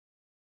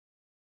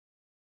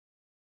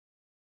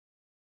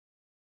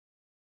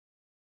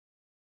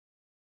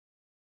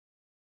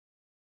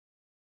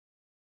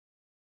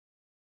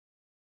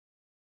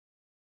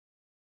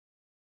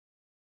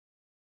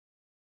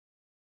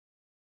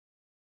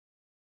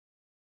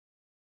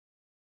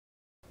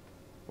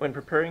When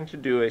preparing to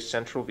do a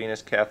central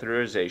venous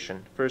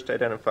catheterization, first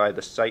identify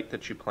the site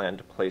that you plan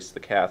to place the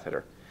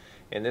catheter.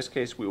 In this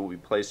case, we will be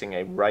placing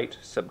a right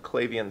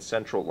subclavian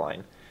central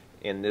line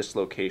in this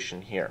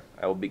location here.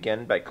 I will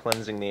begin by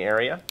cleansing the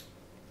area.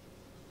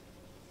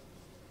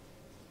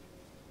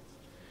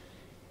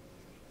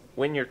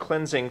 When you're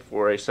cleansing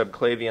for a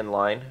subclavian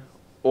line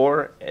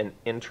or an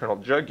internal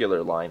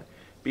jugular line,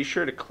 be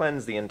sure to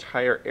cleanse the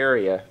entire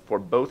area for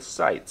both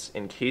sites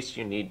in case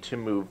you need to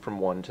move from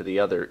one to the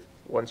other.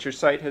 Once your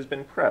site has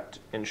been prepped,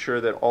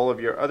 ensure that all of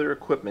your other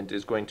equipment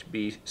is going to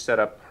be set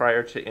up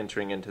prior to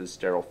entering into the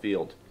sterile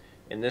field.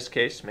 In this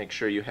case, make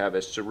sure you have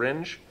a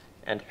syringe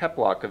and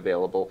heplock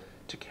available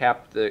to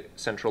cap the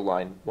central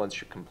line once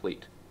you're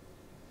complete.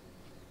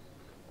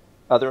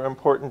 Other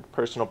important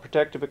personal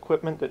protective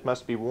equipment that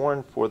must be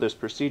worn for this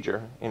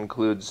procedure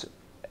includes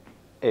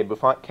a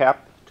bouffant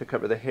cap to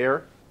cover the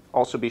hair.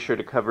 Also be sure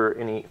to cover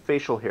any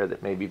facial hair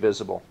that may be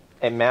visible.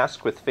 A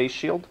mask with face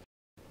shield.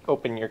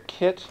 Open your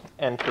kit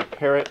and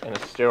prepare it in a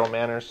sterile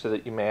manner so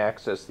that you may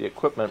access the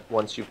equipment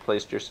once you've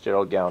placed your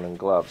sterile gown and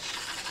gloves.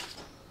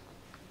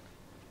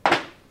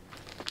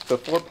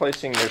 Before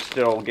placing your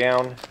sterile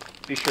gown,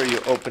 be sure you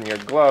open your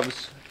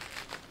gloves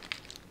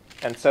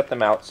and set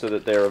them out so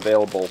that they're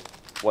available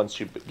once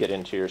you get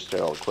into your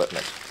sterile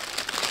equipment.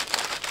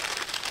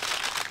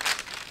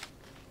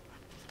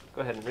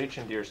 Go ahead and reach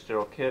into your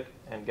sterile kit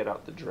and get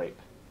out the drape.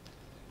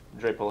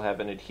 The drape will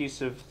have an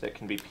adhesive that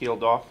can be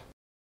peeled off.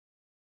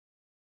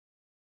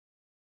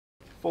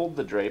 Fold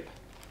the drape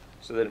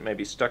so that it may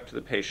be stuck to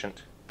the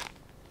patient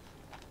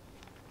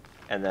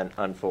and then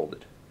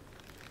unfolded.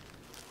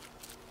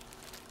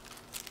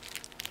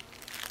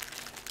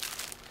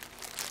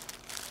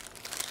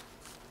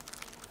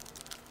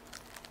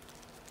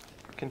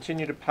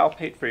 Continue to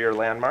palpate for your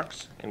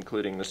landmarks,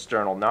 including the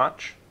sternal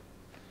notch,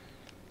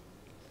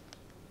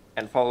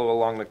 and follow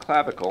along the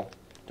clavicle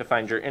to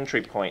find your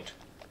entry point,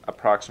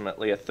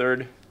 approximately a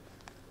third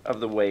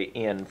of the way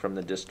in from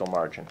the distal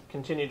margin.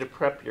 Continue to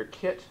prep your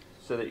kit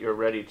so that you're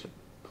ready to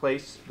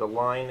place the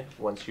line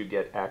once you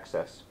get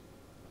access.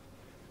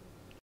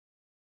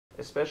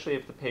 Especially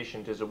if the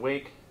patient is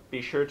awake,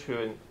 be sure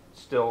to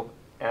instill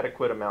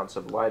adequate amounts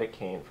of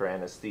lidocaine for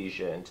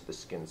anesthesia into the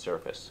skin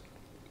surface.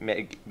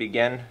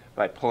 Begin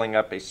by pulling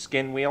up a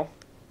skin wheel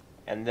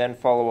and then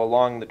follow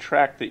along the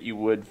track that you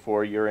would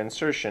for your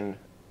insertion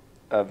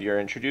of your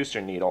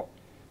introducer needle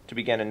to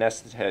begin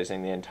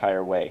anesthetizing the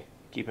entire way.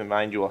 Keep in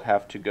mind you will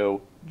have to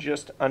go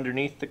just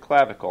underneath the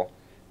clavicle,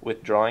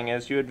 withdrawing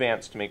as you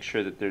advance to make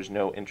sure that there's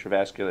no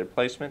intravascular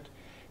placement,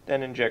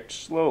 then inject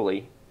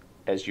slowly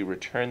as you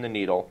return the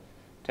needle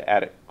to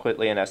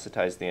adequately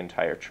anesthetize the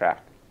entire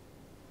tract.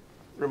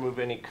 Remove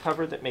any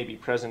cover that may be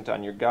present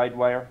on your guide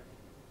wire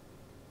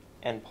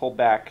and pull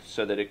back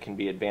so that it can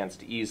be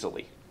advanced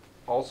easily.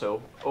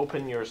 Also,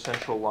 open your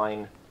central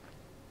line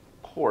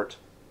port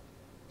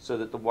so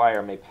that the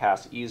wire may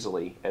pass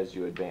easily as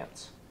you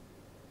advance.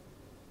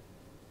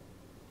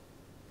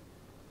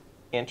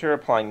 Enter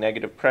applying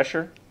negative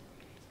pressure,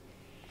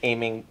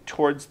 aiming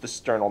towards the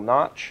sternal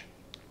notch.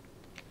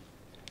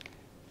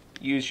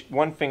 Use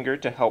one finger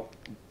to help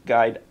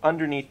guide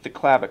underneath the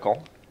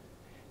clavicle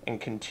and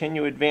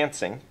continue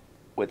advancing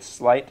with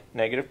slight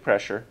negative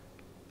pressure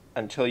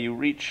until you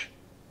reach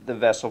the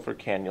vessel for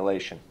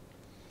cannulation.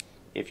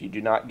 If you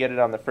do not get it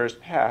on the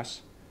first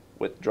pass,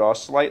 withdraw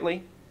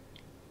slightly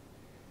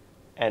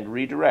and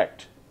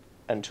redirect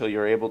until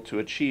you're able to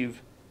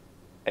achieve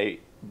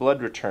a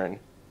blood return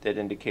that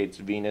indicates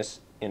venous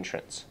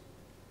entrance.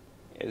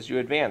 As you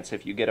advance,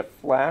 if you get a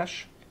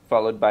flash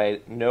followed by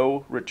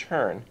no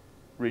return,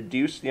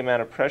 reduce the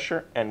amount of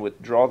pressure and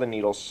withdraw the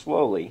needle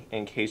slowly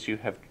in case you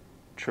have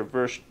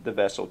traversed the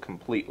vessel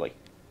completely.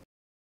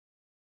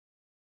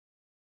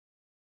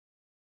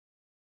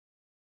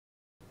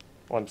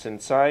 Once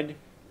inside,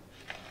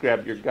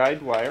 grab your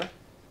guide wire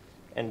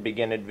and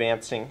begin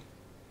advancing.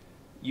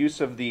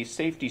 Use of the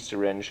safety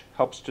syringe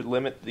helps to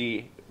limit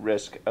the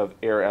risk of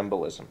air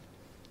embolism.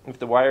 If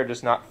the wire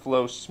does not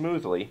flow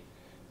smoothly,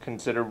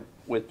 consider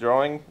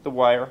withdrawing the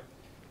wire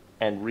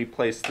and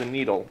replace the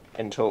needle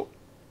until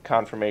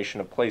confirmation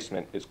of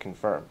placement is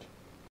confirmed.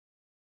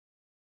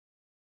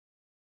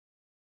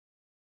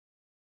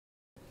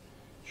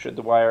 Should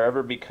the wire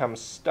ever become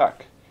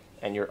stuck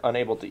and you're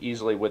unable to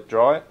easily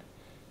withdraw it,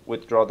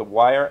 withdraw the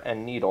wire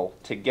and needle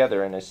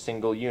together in a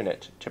single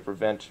unit to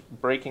prevent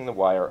breaking the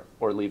wire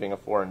or leaving a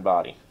foreign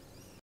body.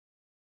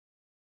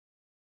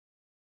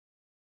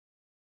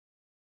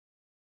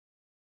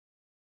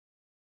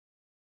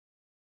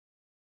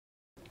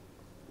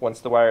 Once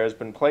the wire has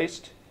been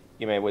placed,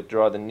 you may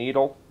withdraw the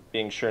needle,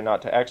 being sure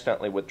not to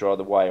accidentally withdraw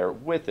the wire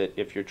with it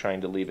if you're trying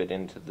to leave it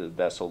into the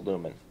vessel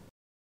lumen.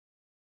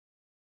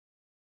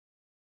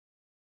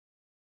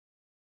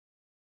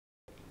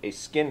 A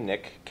skin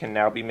nick can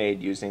now be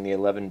made using the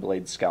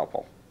 11-blade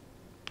scalpel.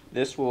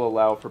 This will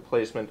allow for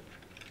placement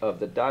of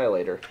the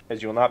dilator,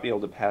 as you will not be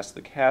able to pass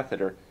the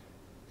catheter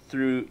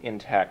through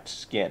intact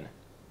skin.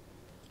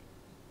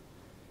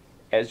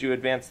 As you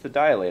advance the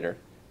dilator,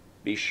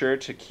 be sure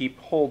to keep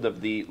hold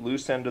of the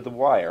loose end of the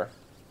wire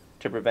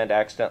to prevent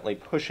accidentally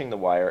pushing the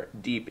wire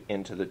deep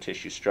into the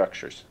tissue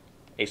structures.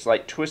 A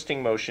slight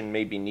twisting motion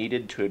may be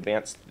needed to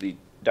advance the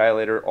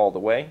dilator all the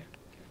way,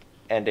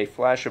 and a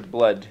flash of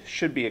blood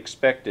should be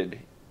expected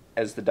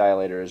as the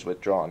dilator is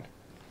withdrawn.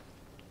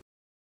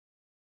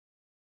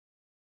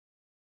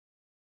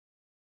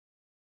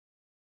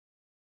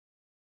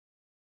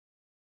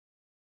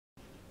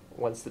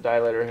 Once the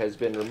dilator has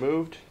been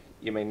removed,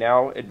 you may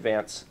now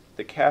advance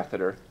the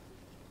catheter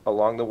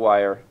along the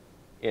wire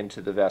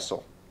into the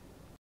vessel.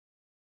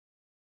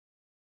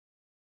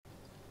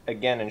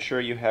 Again,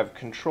 ensure you have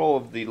control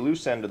of the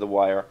loose end of the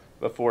wire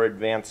before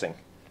advancing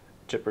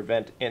to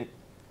prevent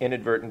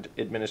inadvertent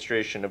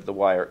administration of the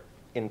wire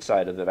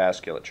inside of the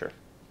vasculature.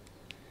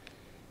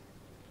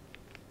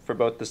 For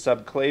both the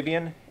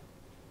subclavian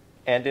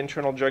and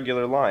internal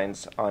jugular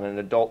lines on an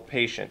adult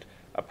patient,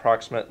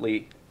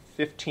 approximately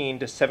 15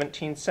 to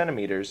 17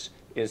 centimeters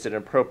is an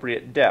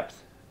appropriate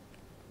depth.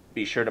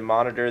 Be sure to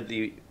monitor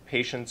the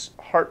patient's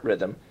heart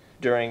rhythm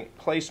during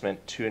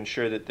placement to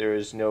ensure that there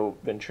is no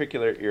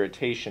ventricular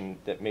irritation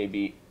that may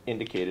be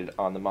indicated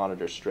on the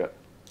monitor strip.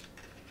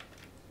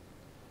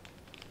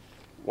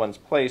 Once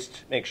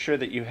placed, make sure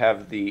that you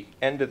have the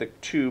end of the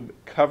tube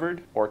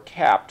covered or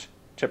capped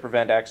to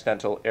prevent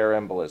accidental air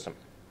embolism.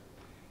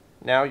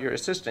 Now your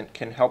assistant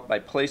can help by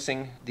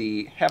placing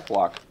the HEP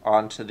lock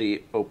onto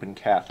the open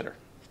catheter.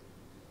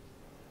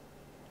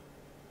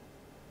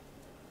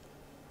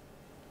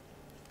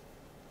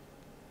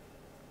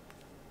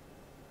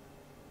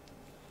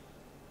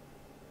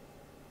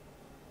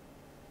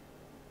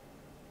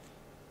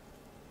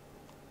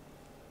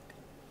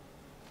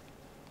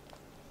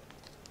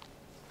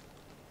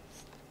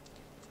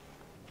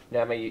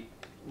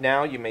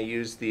 Now you may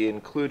use the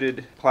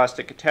included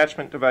plastic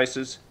attachment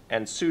devices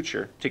and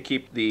suture to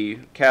keep the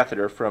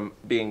catheter from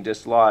being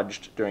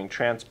dislodged during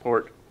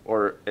transport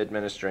or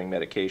administering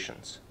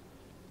medications.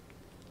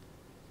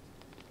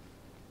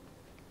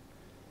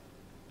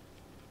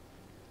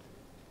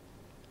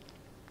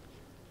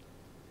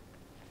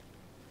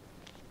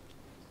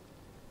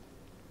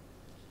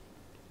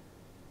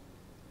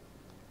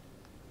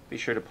 Be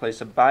sure to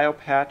place a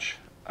biopatch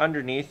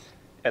underneath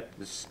at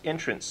the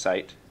entrance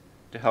site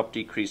to help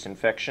decrease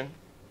infection.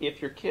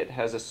 If your kit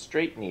has a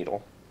straight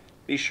needle,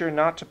 be sure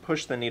not to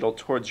push the needle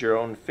towards your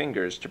own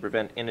fingers to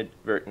prevent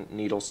inadvertent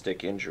needle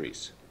stick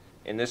injuries.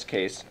 In this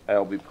case, I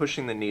will be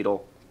pushing the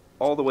needle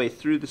all the way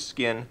through the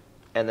skin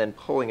and then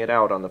pulling it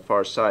out on the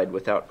far side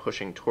without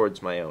pushing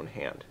towards my own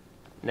hand.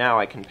 Now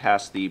I can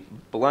pass the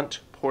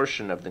blunt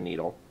portion of the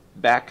needle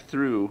back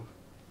through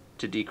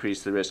to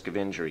decrease the risk of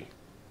injury.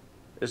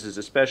 This is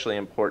especially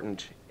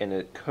important in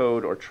a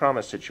code or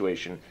trauma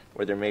situation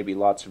where there may be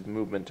lots of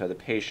movement of the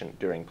patient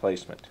during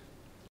placement.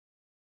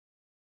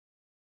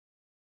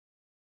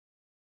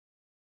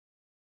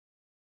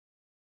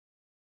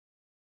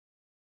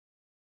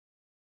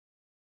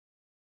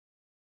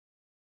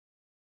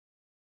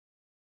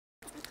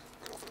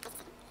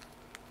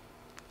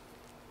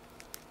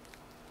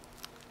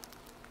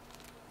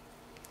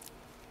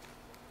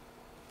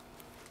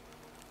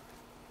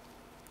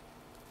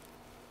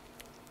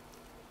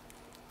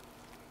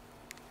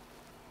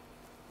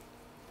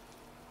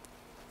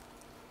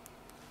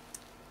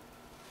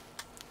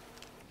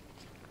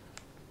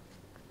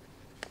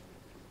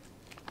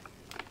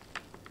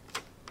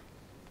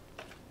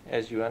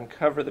 As you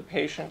uncover the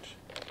patient,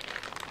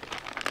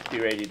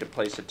 be ready to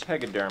place a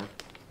tegaderm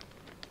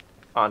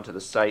onto the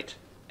site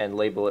and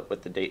label it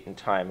with the date and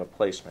time of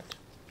placement.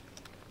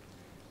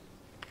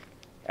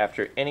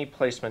 After any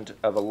placement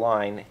of a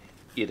line,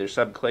 either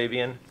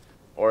subclavian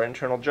or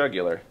internal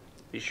jugular,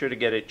 be sure to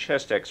get a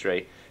chest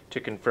x-ray to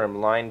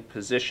confirm line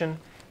position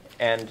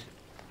and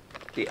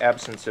the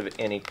absence of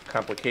any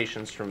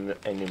complications from a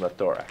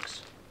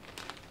pneumothorax.